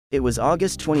It was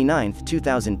August 29,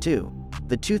 2002.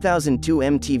 The 2002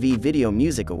 MTV Video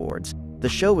Music Awards. The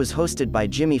show was hosted by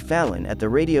Jimmy Fallon at the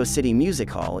Radio City Music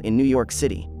Hall in New York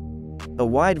City. A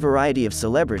wide variety of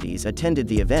celebrities attended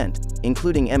the event,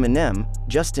 including Eminem,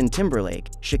 Justin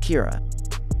Timberlake, Shakira.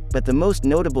 But the most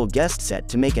notable guest set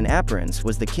to make an appearance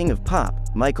was the king of pop,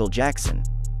 Michael Jackson.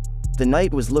 The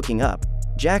night was looking up.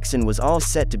 Jackson was all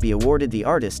set to be awarded the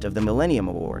Artist of the Millennium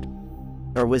Award.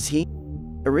 Or was he?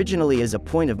 Originally as a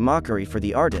point of mockery for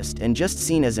the artist and just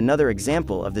seen as another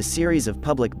example of the series of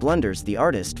public blunders the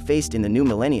artist faced in the new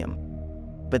millennium.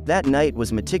 But that night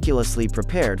was meticulously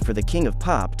prepared for the king of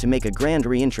pop to make a grand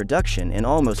reintroduction and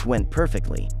almost went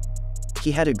perfectly.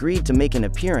 He had agreed to make an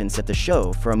appearance at the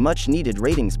show for a much-needed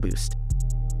ratings boost.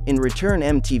 In return,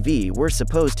 MTV were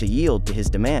supposed to yield to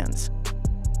his demands.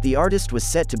 The artist was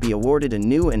set to be awarded a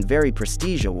new and very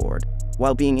prestigious award,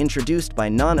 while being introduced by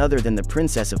none other than the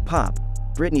Princess of Pop,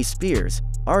 Britney Spears,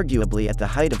 arguably at the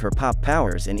height of her pop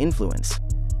powers and influence.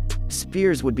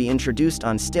 Spears would be introduced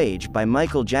on stage by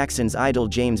Michael Jackson's idol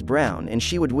James Brown, and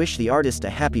she would wish the artist a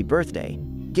happy birthday,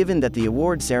 given that the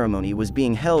award ceremony was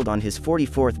being held on his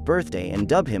 44th birthday, and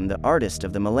dub him the Artist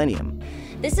of the Millennium.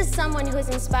 This is someone who has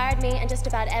inspired me and just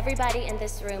about everybody in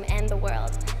this room and the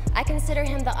world. I consider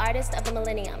him the Artist of the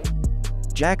Millennium.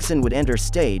 Jackson would enter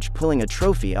stage pulling a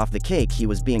trophy off the cake he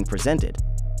was being presented.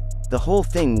 The whole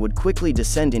thing would quickly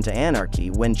descend into anarchy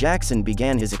when Jackson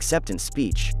began his acceptance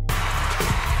speech.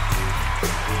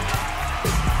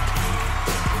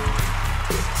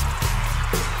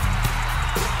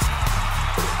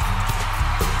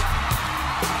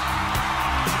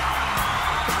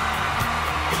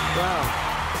 Wow.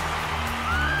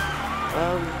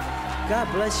 God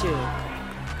bless you.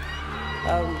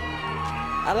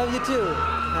 I love you too.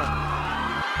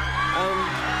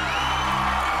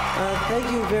 Thank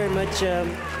you very much,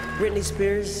 Britney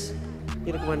Spears.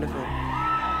 You look wonderful.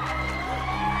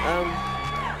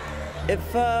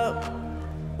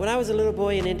 When I was a little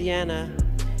boy in Indiana,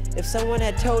 if someone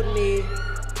had told me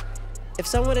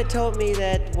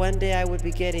that one day I would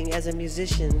be getting, as a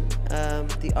musician,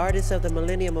 the Artist of the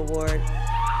Millennium Award,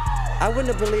 I wouldn't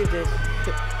have believed it.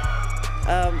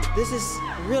 This is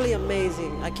really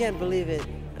amazing. I can't believe it.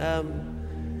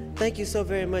 Thank you so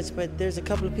very much, but there's a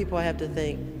couple of people I have to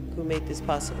thank who made this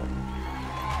possible.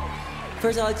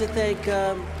 First, I'd like to thank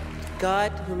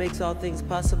God, who makes all things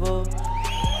possible.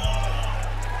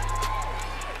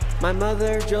 My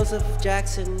mother, Joseph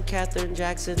Jackson, Catherine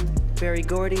Jackson, Barry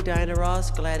Gordy, Diana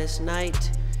Ross, Gladys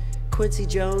Knight, Quincy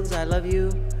Jones, I love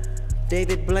you.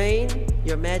 David Blaine,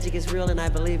 your magic is real and I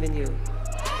believe in you.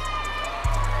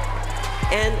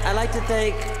 And I'd like to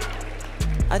thank,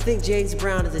 I think James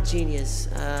Brown is a genius.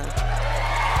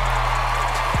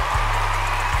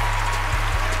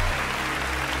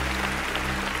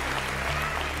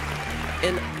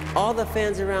 And all the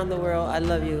fans around the world, I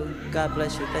love you. God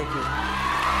bless you. Thank you.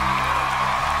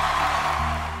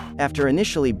 After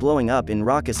initially blowing up in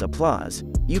raucous applause,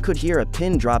 you could hear a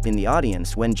pin drop in the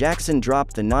audience when Jackson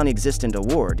dropped the non-existent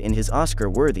award in his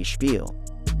Oscar-worthy spiel.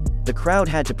 The crowd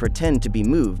had to pretend to be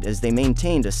moved as they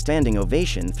maintained a standing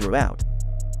ovation throughout.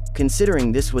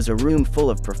 Considering this was a room full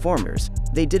of performers,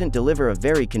 they didn't deliver a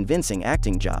very convincing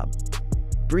acting job.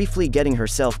 Briefly getting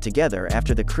herself together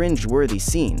after the cringe-worthy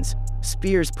scenes,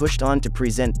 Spears pushed on to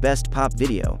present Best Pop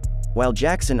Video, while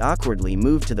Jackson awkwardly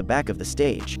moved to the back of the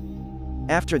stage.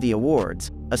 After the awards,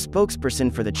 a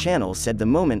spokesperson for the channel said the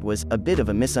moment was a bit of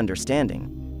a misunderstanding.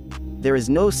 There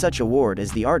is no such award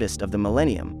as the Artist of the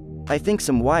Millennium. I think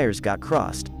some wires got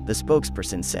crossed, the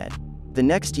spokesperson said. The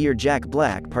next year, Jack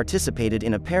Black participated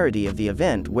in a parody of the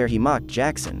event where he mocked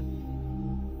Jackson.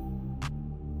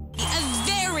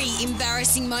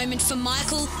 Embarrassing moment for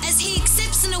Michael as he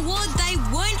accepts an award they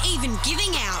weren't even giving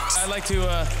out. I'd like to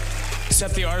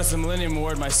accept the Artist of the Millennium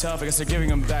Award myself. I guess they're giving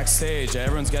them backstage.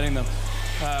 Everyone's getting them.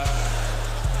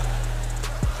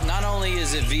 Not only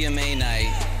is it VMA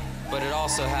night, but it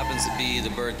also happens to be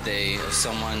the birthday of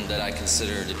someone that I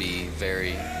consider to be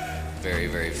very, very,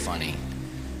 very funny.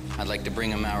 I'd like to bring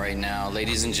him out right now.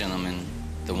 Ladies and gentlemen,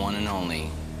 the one and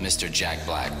only Mr. Jack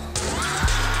Black.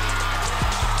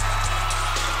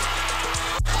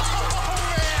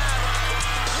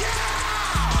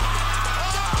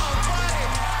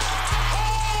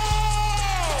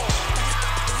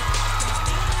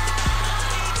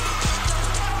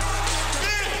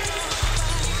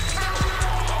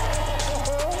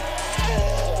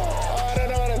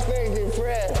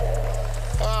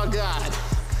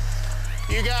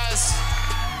 You guys,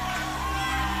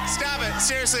 stop it,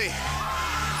 seriously.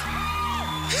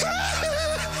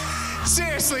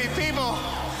 Seriously, people,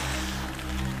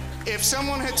 if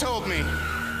someone had told me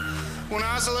when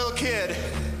I was a little kid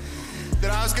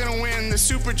that I was gonna win the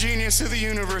Super Genius of the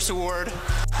Universe award,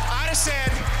 I'd have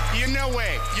said, no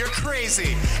way, you're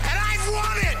crazy. And I've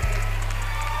won it!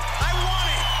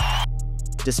 I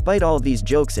won it! Despite all these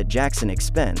jokes at Jackson's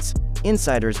expense,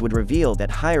 insiders would reveal that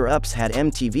higher-ups had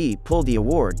MTV pull the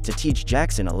award to teach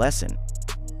Jackson a lesson.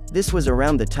 This was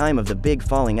around the time of the big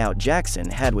falling out Jackson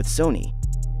had with Sony.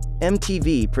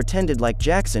 MTV pretended like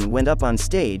Jackson went up on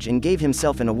stage and gave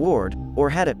himself an award, or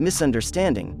had a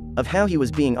misunderstanding of how he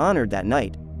was being honored that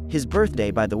night, his birthday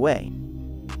by the way.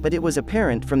 But it was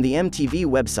apparent from the MTV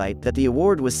website that the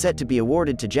award was set to be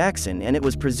awarded to Jackson, and it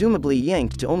was presumably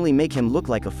yanked to only make him look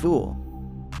like a fool.